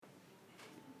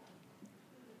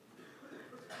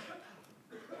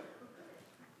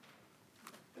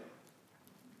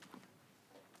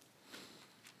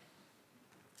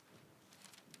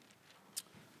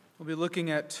We'll be looking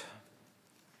at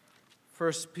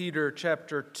 1 Peter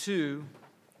chapter 2,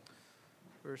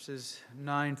 verses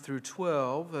 9 through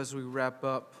 12 as we wrap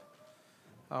up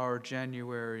our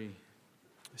January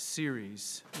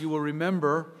series. You will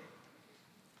remember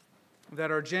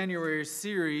that our January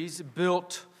series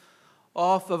built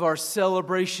off of our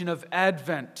celebration of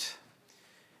Advent,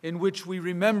 in which we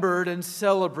remembered and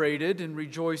celebrated and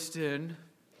rejoiced in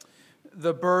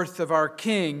the birth of our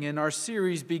King. And our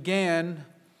series began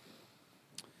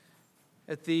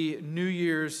at the New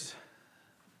Year's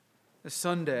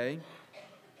Sunday,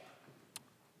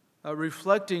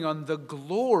 reflecting on the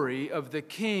glory of the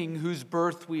King whose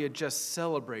birth we had just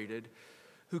celebrated,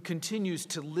 who continues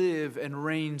to live and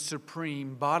reign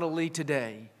supreme bodily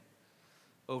today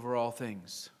over all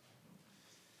things.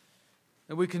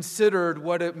 And we considered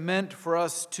what it meant for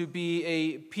us to be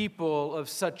a people of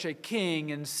such a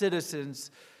king and citizens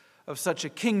of such a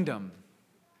kingdom,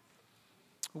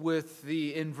 with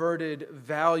the inverted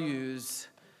values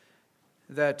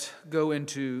that go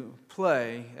into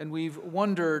play. And we've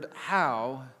wondered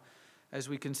how, as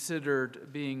we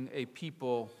considered being a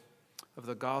people of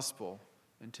the gospel.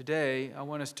 And today, I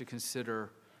want us to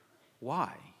consider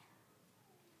why.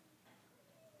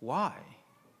 Why?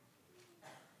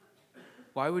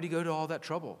 Why would he go to all that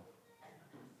trouble?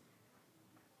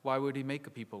 Why would he make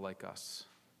a people like us?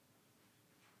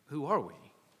 Who are we?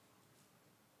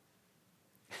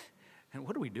 And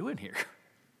what are we doing here?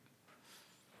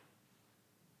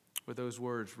 With those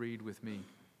words, read with me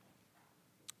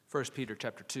 1 Peter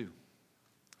chapter 2,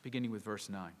 beginning with verse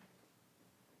 9.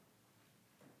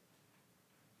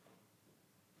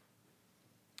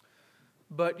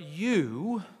 But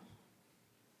you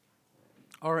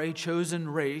are a chosen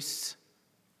race,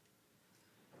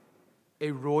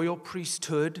 a royal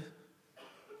priesthood,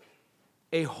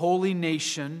 a holy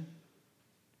nation,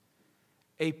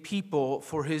 a people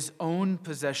for his own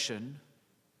possession,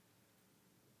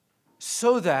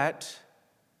 so that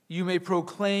you may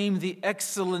proclaim the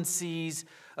excellencies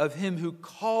of him who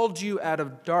called you out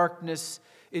of darkness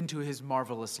into his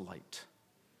marvelous light.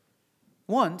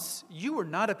 Once you were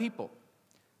not a people,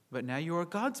 but now you are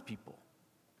God's people.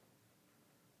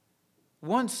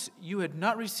 Once you had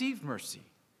not received mercy,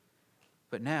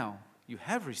 but now you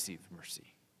have received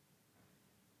mercy.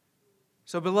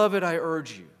 So, beloved, I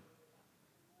urge you,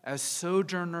 as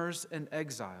sojourners and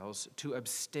exiles, to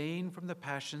abstain from the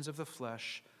passions of the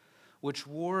flesh, which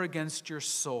war against your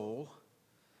soul.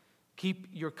 Keep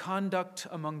your conduct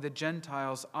among the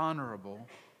Gentiles honorable,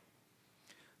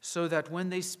 so that when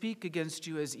they speak against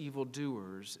you as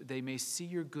evildoers, they may see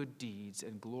your good deeds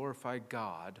and glorify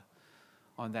God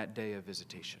on that day of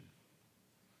visitation.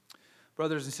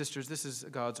 Brothers and sisters, this is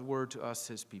God's word to us,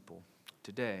 his people,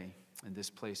 today, in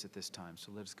this place at this time.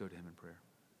 So let us go to him in prayer.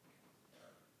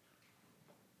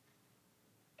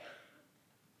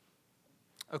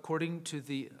 According to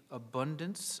the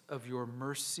abundance of your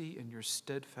mercy and your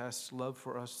steadfast love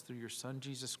for us through your Son,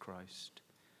 Jesus Christ,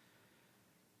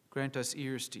 grant us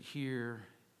ears to hear,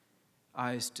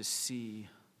 eyes to see,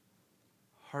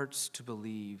 hearts to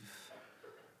believe,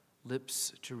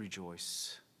 lips to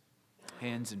rejoice,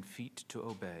 hands and feet to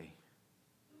obey.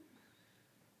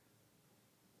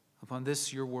 Upon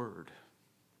this, your word,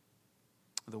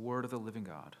 the word of the living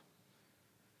God.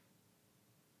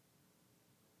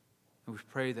 And we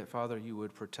pray that, Father, you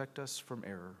would protect us from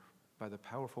error by the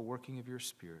powerful working of your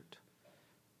Spirit,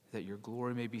 that your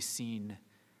glory may be seen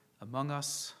among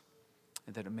us,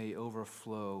 and that it may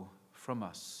overflow from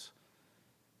us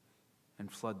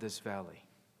and flood this valley.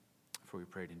 For we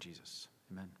prayed in Jesus.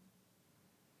 Amen.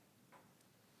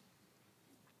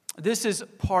 This is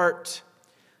part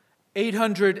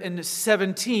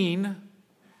 817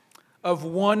 of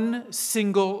one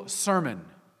single sermon.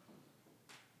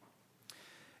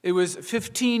 It was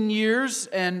 15 years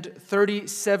and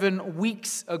 37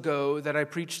 weeks ago that I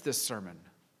preached this sermon.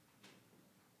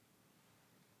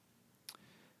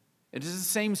 It is the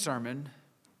same sermon.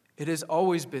 It has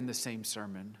always been the same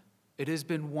sermon. It has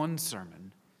been one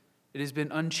sermon. It has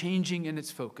been unchanging in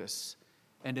its focus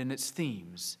and in its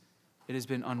themes. It has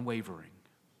been unwavering.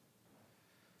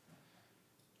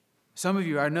 Some of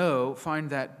you, I know,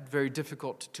 find that very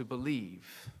difficult to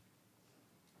believe.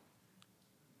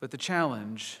 But the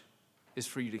challenge is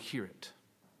for you to hear it.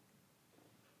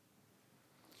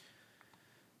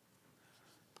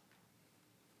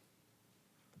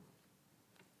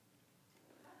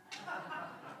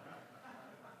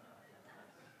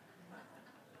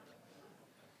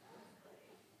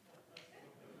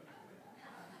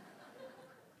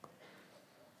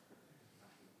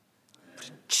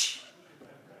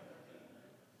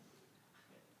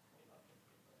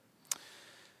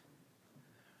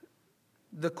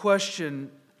 The question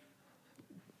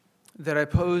that I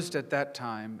posed at that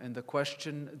time, and the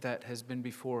question that has been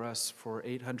before us for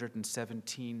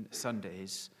 817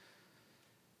 Sundays,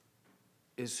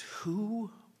 is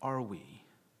who are we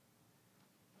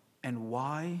and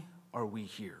why are we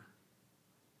here?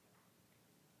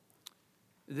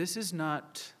 This is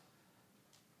not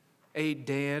a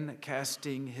Dan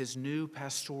casting his new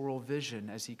pastoral vision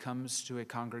as he comes to a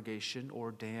congregation,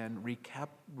 or Dan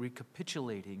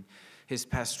recapitulating his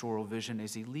pastoral vision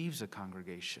as he leaves a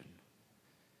congregation.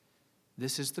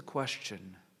 This is the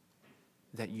question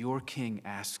that your King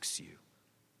asks you.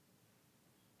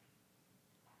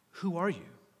 Who are you?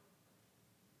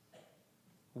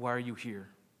 Why are you here?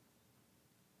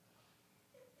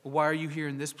 Why are you here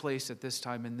in this place at this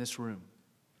time in this room?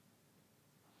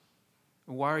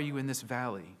 Why are you in this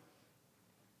valley?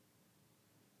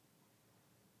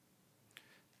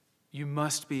 You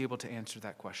must be able to answer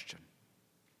that question.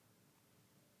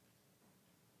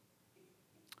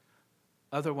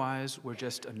 Otherwise, we're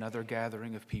just another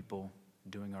gathering of people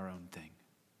doing our own thing.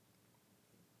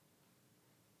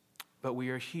 But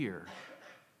we are here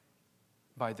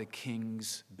by the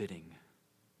King's bidding,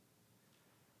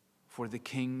 for the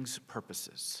King's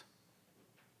purposes.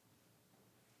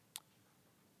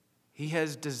 He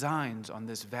has designs on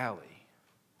this valley,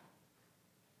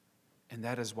 and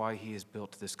that is why he has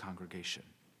built this congregation.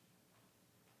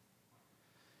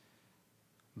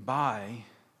 By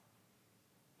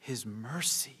his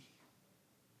mercy.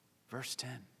 Verse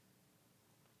 10.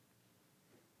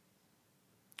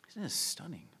 Isn't this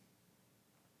stunning?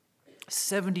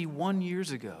 71 years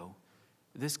ago,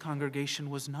 this congregation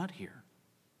was not here.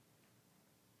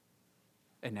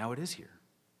 And now it is here.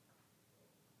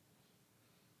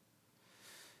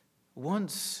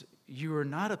 Once you were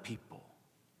not a people,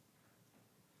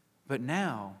 but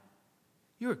now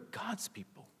you're God's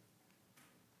people.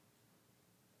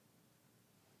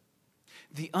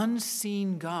 The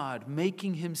unseen God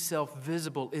making himself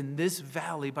visible in this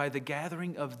valley by the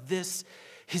gathering of this,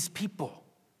 his people,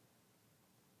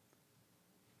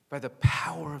 by the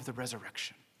power of the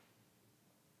resurrection.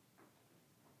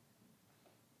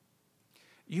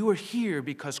 You are here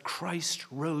because Christ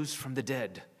rose from the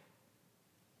dead.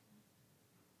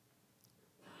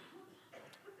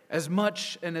 As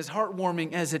much and as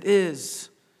heartwarming as it is,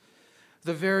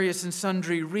 the various and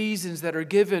sundry reasons that are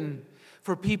given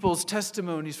for people's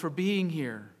testimonies for being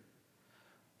here,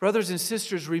 brothers and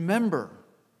sisters, remember,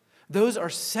 those are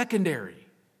secondary.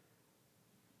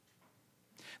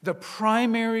 The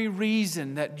primary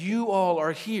reason that you all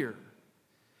are here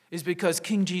is because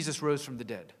King Jesus rose from the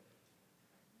dead.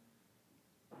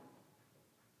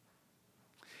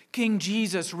 King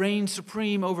Jesus reigns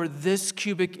supreme over this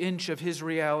cubic inch of his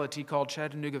reality called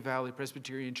Chattanooga Valley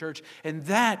Presbyterian Church, and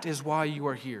that is why you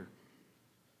are here.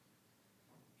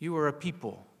 You are a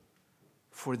people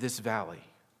for this valley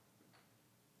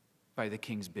by the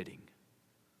King's bidding.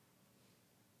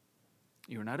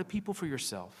 You are not a people for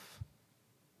yourself.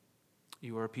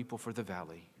 You are a people for the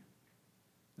valley.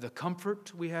 The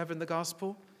comfort we have in the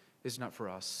gospel is not for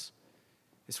us.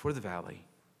 It's for the valley.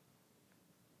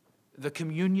 The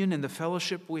communion and the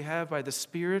fellowship we have by the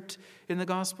Spirit in the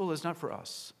gospel is not for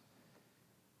us.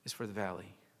 It's for the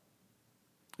valley.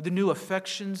 The new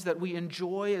affections that we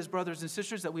enjoy as brothers and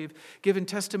sisters that we've given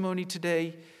testimony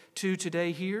today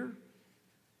here,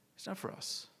 it's not for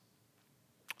us.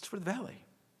 It's for the valley.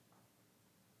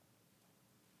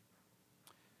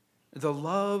 The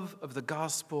love of the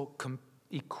gospel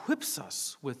equips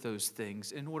us with those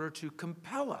things in order to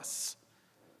compel us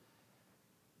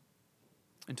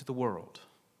into the world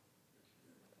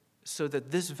so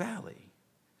that this valley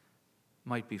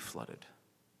might be flooded.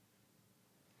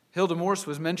 Hilda Morse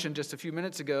was mentioned just a few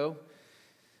minutes ago.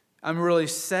 I'm really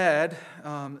sad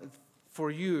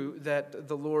for you that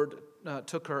the Lord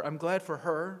took her. I'm glad for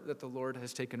her that the Lord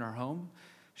has taken her home.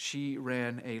 She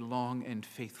ran a long and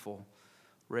faithful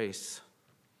race.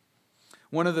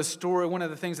 One of the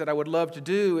things that I would love to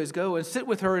do is go and sit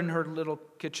with her in her little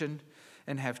kitchen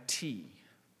and have tea.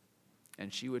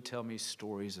 And she would tell me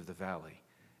stories of the valley.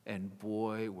 And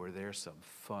boy, were there some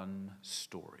fun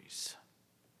stories.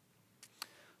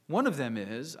 One of them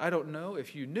is, I don't know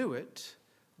if you knew it,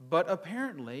 but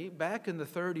apparently back in the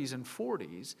 30s and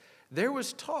 40s, there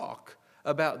was talk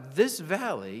about this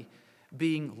valley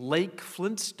being Lake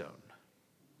Flintstone.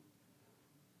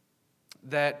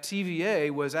 That TVA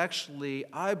was actually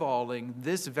eyeballing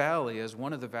this valley as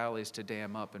one of the valleys to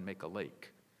dam up and make a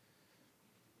lake.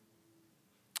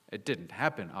 It didn't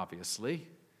happen, obviously,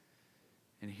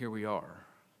 and here we are.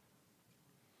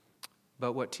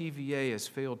 But what TVA has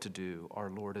failed to do, our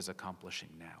Lord is accomplishing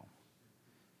now.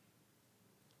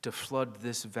 to flood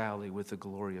this valley with the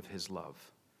glory of his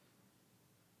love.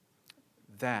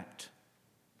 That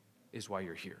is why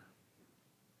you're here.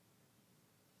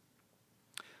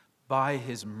 By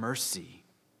his mercy,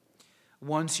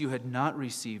 once you had not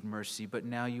received mercy, but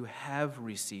now you have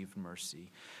received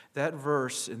mercy. That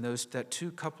verse and that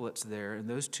two couplets there and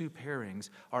those two pairings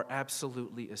are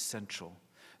absolutely essential.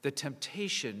 The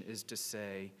temptation is to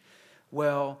say,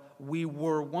 well, we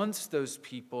were once those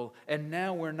people, and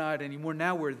now we're not anymore.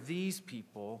 Now we're these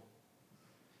people.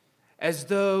 As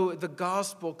though the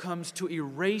gospel comes to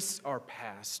erase our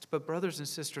past. But brothers and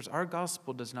sisters, our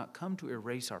gospel does not come to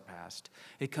erase our past.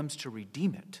 It comes to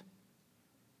redeem it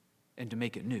and to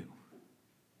make it new.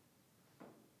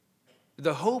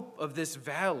 The hope of this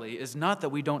valley is not that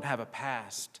we don't have a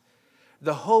past.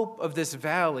 The hope of this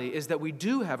valley is that we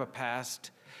do have a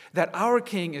past, that our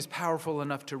King is powerful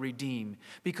enough to redeem,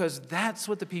 because that's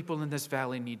what the people in this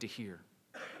valley need to hear.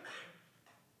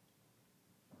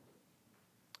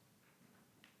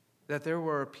 That there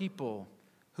were people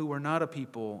who were not a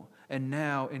people and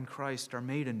now in Christ are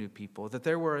made a new people. That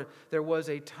there was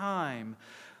a time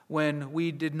when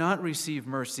we did not receive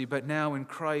mercy, but now in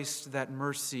Christ that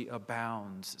mercy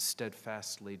abounds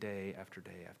steadfastly day after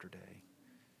day after day.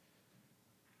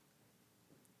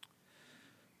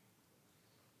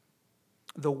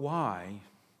 The why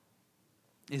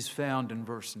is found in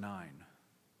verse 9.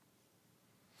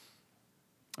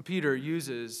 Peter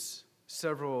uses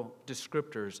several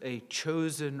descriptors: a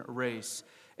chosen race,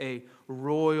 a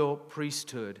royal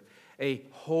priesthood, a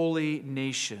holy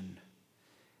nation,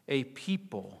 a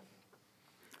people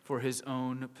for his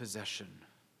own possession.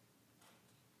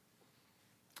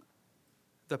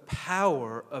 The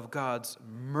power of God's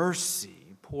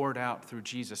mercy poured out through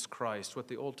Jesus Christ, what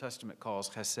the Old Testament calls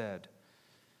chesed,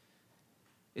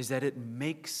 is that it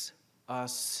makes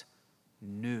us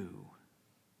new.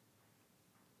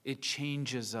 It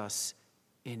changes us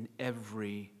in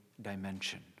every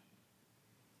dimension: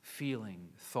 feeling,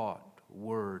 thought,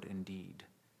 word, and deed.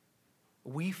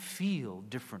 We feel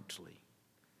differently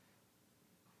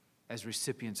as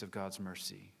recipients of God's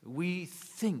mercy. We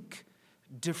think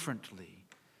differently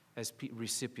as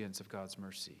recipients of God's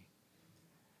mercy.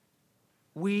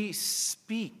 We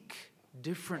speak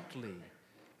differently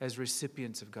as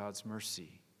recipients of God's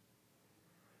mercy.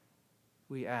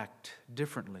 We act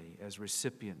differently as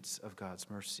recipients of God's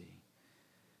mercy.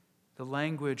 The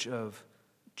language of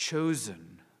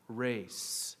chosen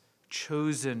race,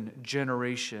 chosen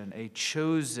generation, a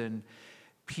chosen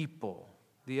people.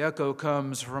 The echo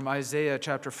comes from Isaiah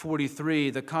chapter 43,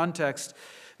 the context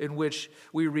in which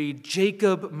we read,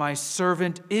 "Jacob, my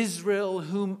servant, Israel,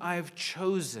 whom I've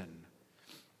chosen."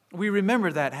 We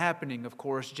remember that happening, of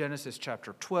course, Genesis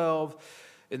chapter 12,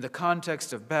 in the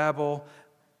context of Babel.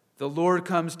 The Lord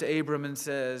comes to Abram and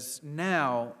says,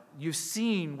 now you've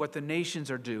seen what the nations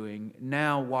are doing.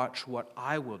 Now watch what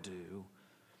I will do.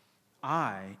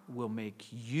 I will make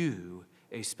you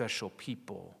a special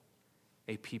people,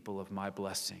 a people of my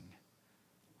blessing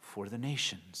for the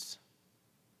nations.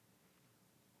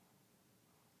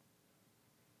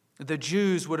 The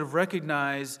Jews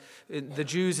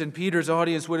in Peter's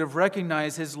audience would have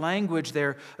recognized his language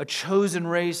there, a chosen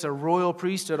race, a royal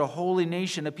priesthood, a holy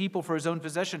nation, a people for his own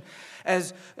possession,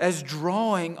 as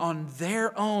drawing on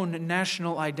their own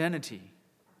national identity.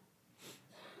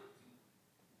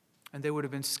 And they would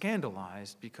have been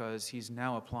scandalized because he's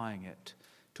now applying it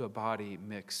to a body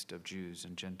mixed of Jews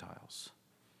and Gentiles.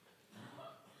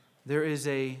 There is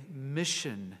a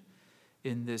mission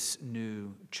in this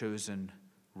new chosen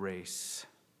race.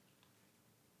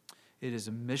 It is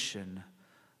a mission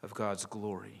of God's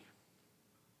glory.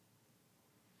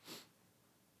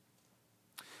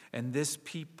 And this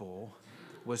people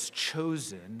was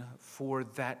chosen for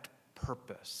that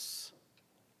purpose.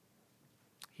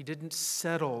 He didn't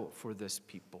settle for this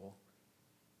people.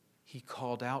 He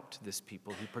called out to this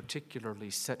people. He particularly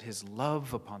set his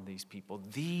love upon these people.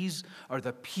 These are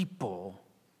the people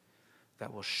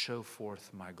that will show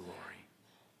forth my glory.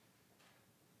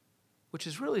 Which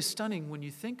is really stunning when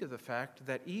you think of the fact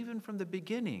that even from the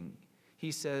beginning, he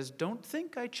says, don't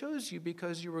think I chose you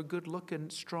because you were good-looking,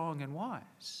 strong, and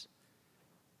wise.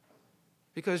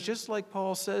 Because just like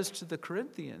Paul says to the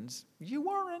Corinthians, you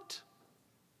weren't.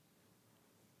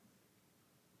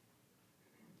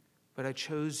 But I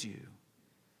chose you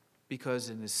because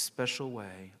in this special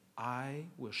way, I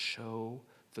will show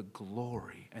the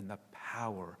glory and the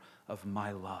power of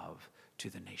my love to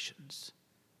the nations.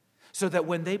 So that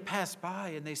when they pass by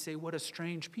and they say, what a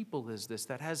strange people is this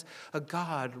that has a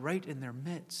God right in their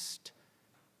midst,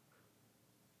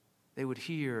 they would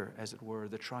hear, as it were,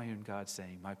 the triune God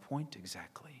saying, my point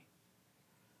exactly.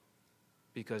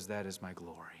 because that is my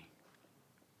glory.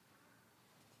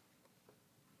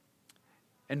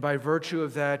 And by virtue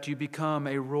of that, you become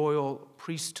a royal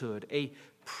priesthood, a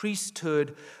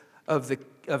priesthood of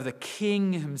the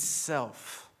king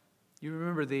himself. You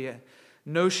remember the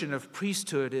notion of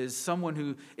priesthood is someone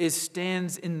who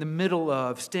stands in the middle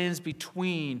of, stands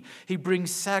between. He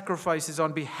brings sacrifices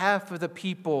on behalf of the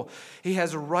people. He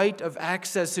has a right of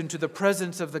access into the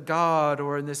presence of the God,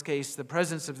 or in this case, the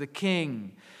presence of the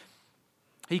king.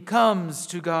 He comes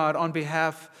to God on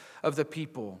behalf of the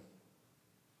people.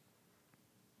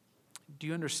 Do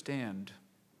you understand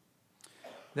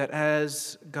that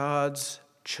as God's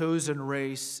chosen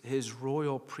race, his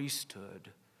royal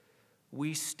priesthood,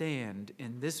 we stand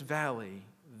in this valley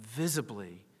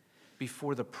visibly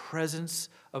before the presence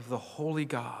of the holy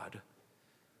God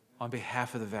on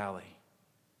behalf of the valley?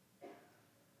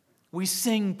 We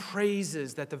sing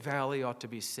praises that the valley ought to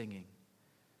be singing.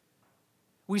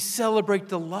 We celebrate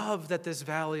the love that this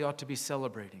valley ought to be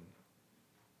celebrating.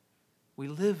 We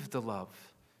live the love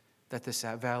that this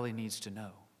valley needs to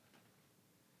know.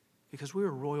 Because we're a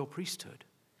royal priesthood,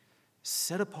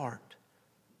 set apart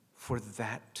for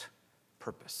that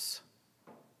purpose.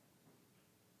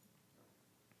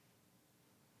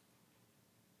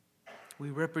 We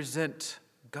represent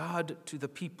God to the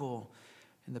people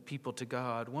and the people to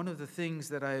God. One of the things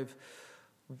that I've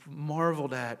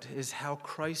marveled at is how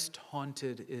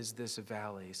Christ-haunted is this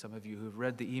valley. Some of you who've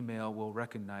read the email will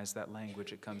recognize that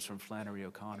language. It comes from Flannery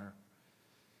O'Connor.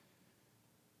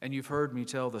 And you've heard me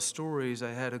tell the stories.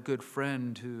 I had a good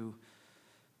friend who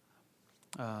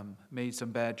made some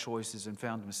bad choices and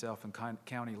found himself in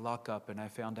county lockup, and I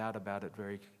found out about it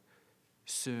very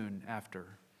soon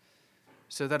after.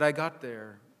 So that I got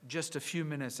there just a few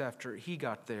minutes after he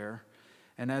got there,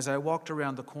 and as I walked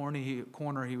around the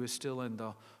corner, he was still in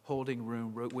the holding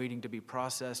room waiting to be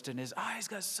processed, and his eyes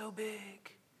got so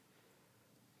big.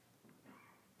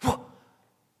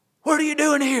 What are you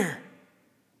doing here?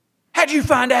 How'd you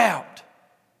find out?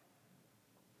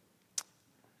 I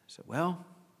said, well,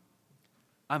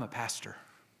 I'm a pastor.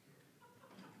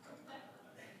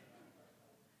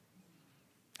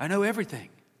 I know everything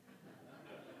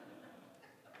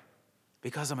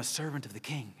because I'm a servant of the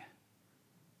king.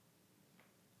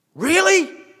 Really?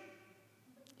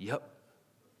 Yep.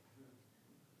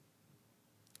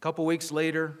 A couple weeks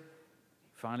later,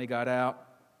 finally got out,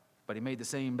 but he made the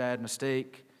same bad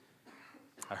mistake.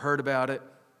 I heard about it.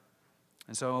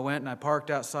 And so I went and I parked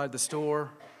outside the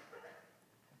store.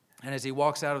 And as he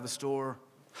walks out of the store,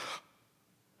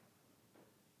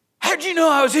 how'd you know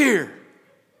I was here?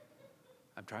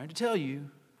 I'm trying to tell you,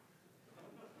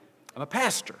 I'm a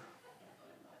pastor.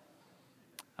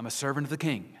 I'm a servant of the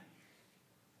king.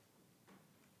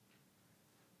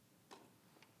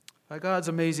 By God's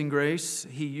amazing grace,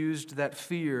 he used that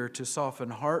fear to soften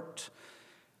heart,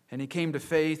 and he came to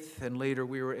faith, and later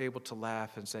we were able to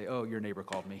laugh and say, oh, your neighbor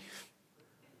called me.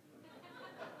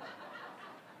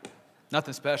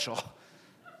 Nothing special.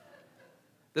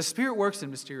 The Spirit works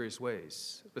in mysterious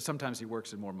ways, but sometimes he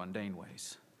works in more mundane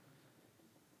ways.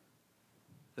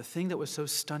 The thing that was so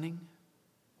stunning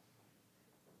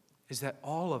is that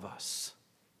all of us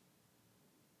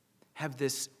have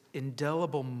this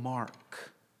indelible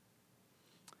mark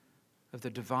of the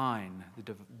divine.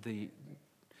 The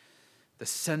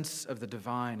sense of the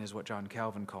divine is what John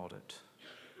Calvin called it.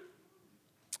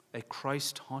 A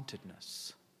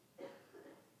Christ-hauntedness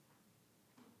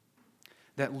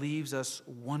that leaves us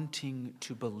wanting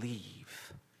to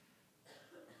believe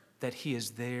that he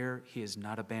is there, he has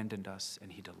not abandoned us,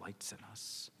 and he delights in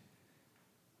us.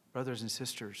 Brothers and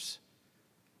sisters,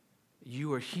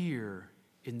 you are here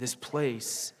in this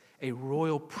place, a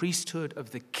royal priesthood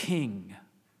of the King,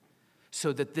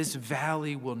 so that this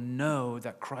valley will know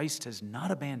that Christ has not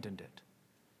abandoned it,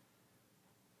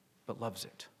 but loves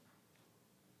it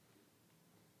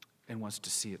and wants to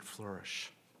see it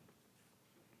flourish.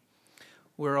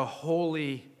 We're a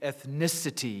holy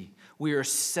ethnicity. We are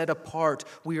set apart.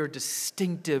 We are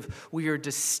distinctive. We are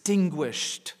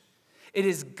distinguished. It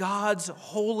is God's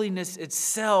holiness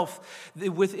itself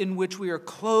within which we are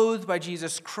clothed by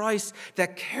Jesus Christ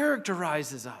that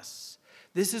characterizes us.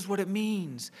 This is what it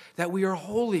means, that we are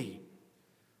holy.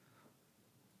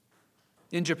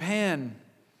 In Japan,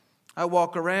 I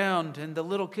walk around and the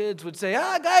little kids would say,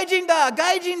 gaijin-da,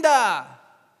 gaijin-da,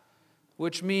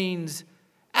 which means,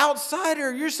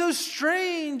 outsider, you're so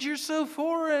strange, you're so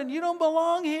foreign, you don't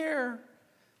belong here.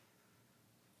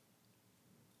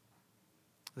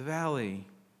 The valley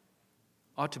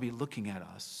ought to be looking at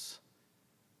us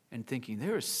and thinking,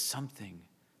 there is something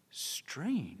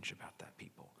strange about that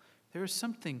people. There is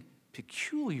something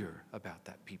peculiar about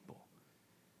that people.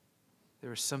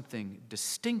 There is something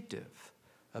distinctive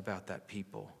about that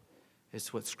people.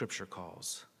 It's what Scripture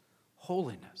calls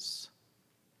holiness.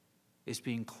 It's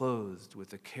being clothed with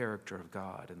the character of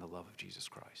God and the love of Jesus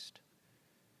Christ.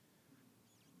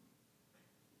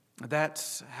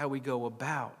 That's how we go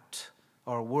about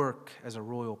our work as a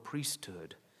royal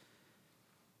priesthood.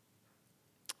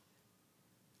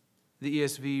 The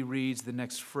ESV reads the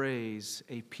next phrase,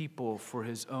 a people for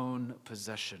his own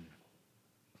possession.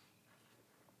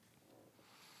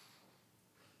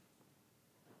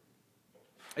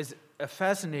 It's a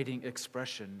fascinating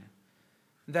expression.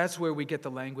 That's where we get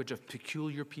the language of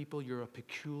peculiar people. You're a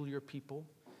peculiar people.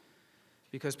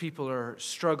 Because people are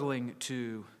struggling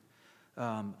to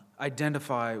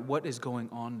identify what is going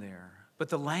on there. But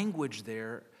the language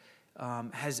there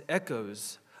has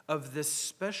echoes of this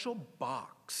special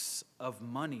box of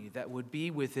money that would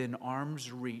be within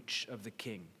arm's reach of the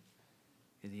king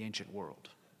in the ancient world.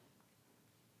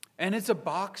 And it's a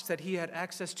box that he had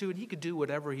access to, and he could do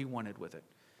whatever he wanted with it.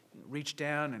 Reach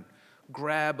down and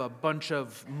grab a bunch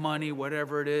of money,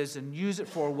 whatever it is, and use it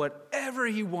for whatever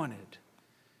he wanted.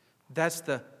 That's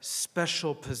the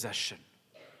special possession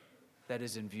that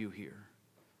is in view here.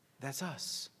 That's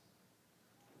us.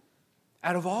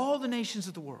 Out of all the nations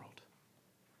of the world,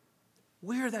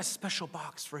 we're that special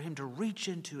box for him to reach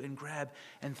into and grab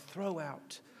and throw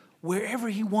out wherever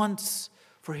he wants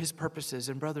for his purposes.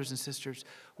 And brothers and sisters,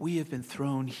 we have been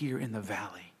thrown here in the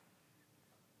valley.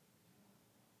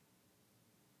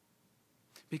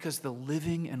 Because the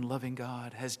living and loving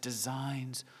God has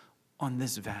designs on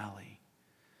this valley.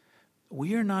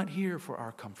 We are not here for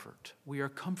our comfort. We are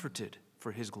comforted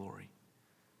for his glory.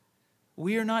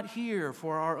 We are not here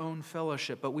for our own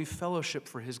fellowship, but we fellowship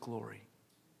for his glory.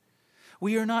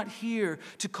 We are not here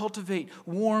to cultivate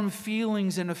warm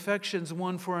feelings and affections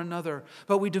one for another,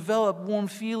 but we develop warm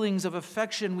feelings of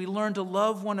affection. We learn to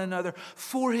love one another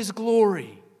for his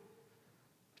glory,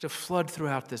 to flood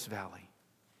throughout this valley.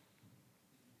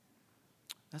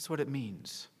 That's what it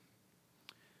means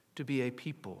to be a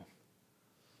people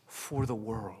for the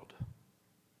world,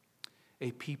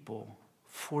 a people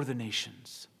for the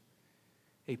nations,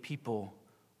 a people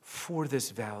for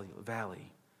this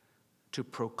valley, to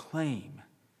proclaim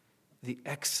the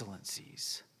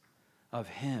excellencies of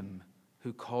him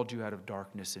who called you out of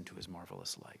darkness into his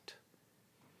marvelous light.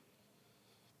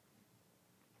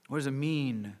 What does it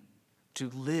mean to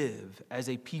live as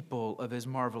a people of his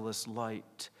marvelous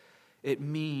light? It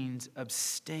means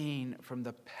abstain from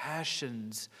the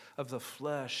passions of the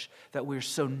flesh that we're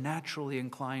so naturally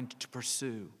inclined to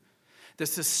pursue. The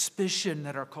suspicion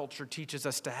that our culture teaches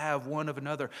us to have one of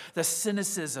another, the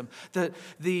cynicism,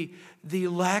 the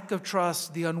lack of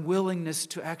trust, the unwillingness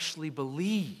to actually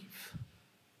believe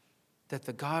that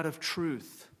the God of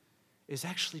truth is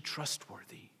actually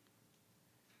trustworthy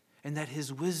and that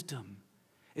his wisdom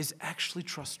is actually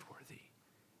trustworthy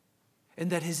and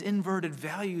that his inverted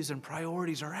values and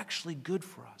priorities are actually good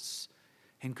for us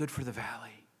and good for the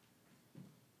valley.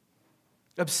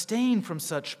 Abstain from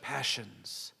such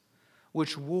passions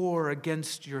which war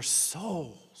against your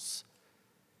souls.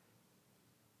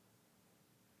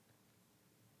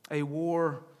 A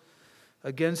war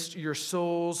against your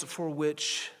souls for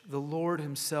which the Lord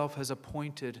himself has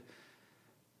appointed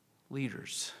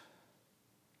leaders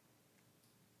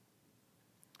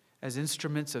as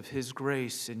instruments of his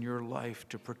grace in your life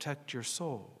to protect your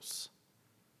souls,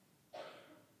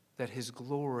 that his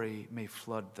glory may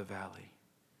flood the valley.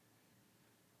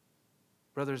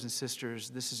 Brothers and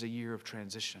sisters, this is a year of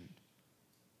transition.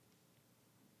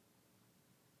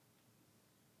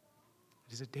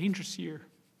 It is a dangerous year.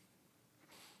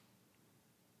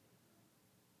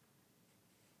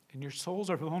 And your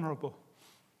souls are vulnerable.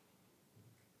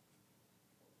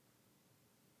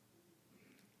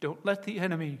 Don't let the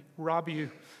enemy rob you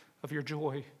of your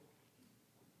joy.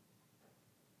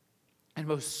 And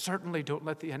most certainly don't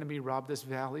let the enemy rob this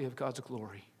valley of God's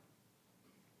glory.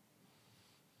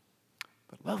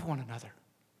 But love one another.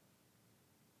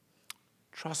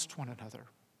 Trust one another.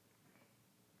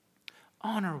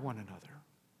 Honor one another.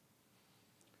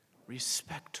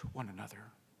 Respect one another.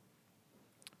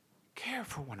 Care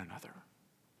for one another.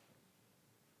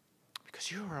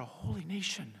 Because you are a holy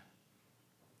nation.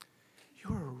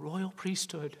 You are a royal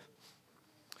priesthood.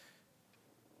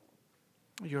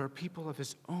 You're a people of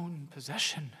his own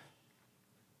possession.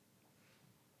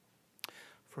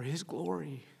 For his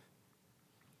glory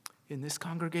in this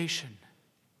congregation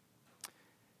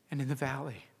and in the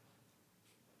valley.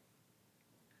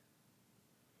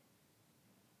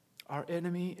 Our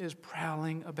enemy is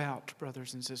prowling about,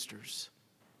 brothers and sisters.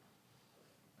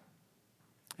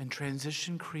 And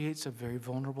transition creates a very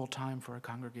vulnerable time for a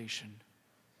congregation.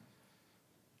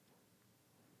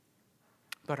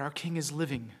 But our King is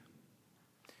living.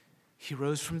 He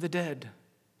rose from the dead.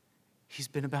 He's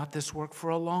been about this work for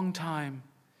a long time.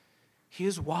 He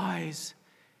is wise,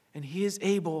 and he is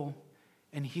able,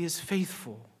 and he is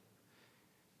faithful.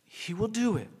 He will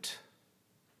do it.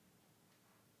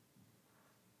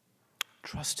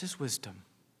 Trust his wisdom.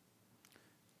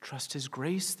 Trust his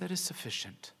grace that is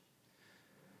sufficient.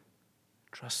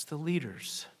 Trust the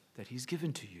leaders that he's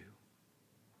given to you.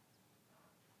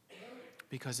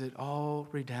 Because it all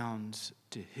redounds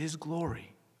to his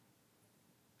glory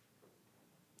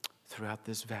throughout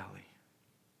this valley.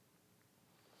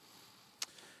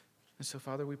 And so,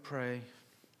 Father, we pray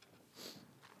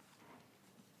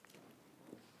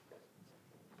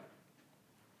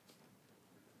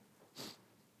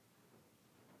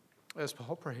as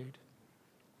Paul prayed,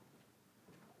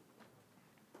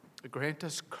 grant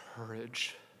us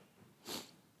courage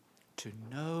to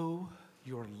know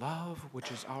your love,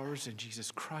 which is ours in Jesus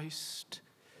Christ,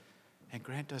 and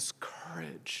grant us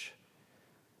courage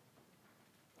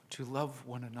to love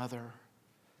one another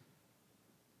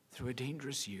through a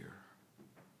dangerous year,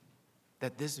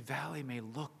 that this valley may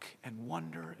look and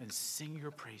wonder and sing your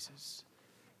praises.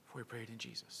 For we pray it in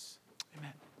Jesus.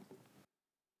 Amen.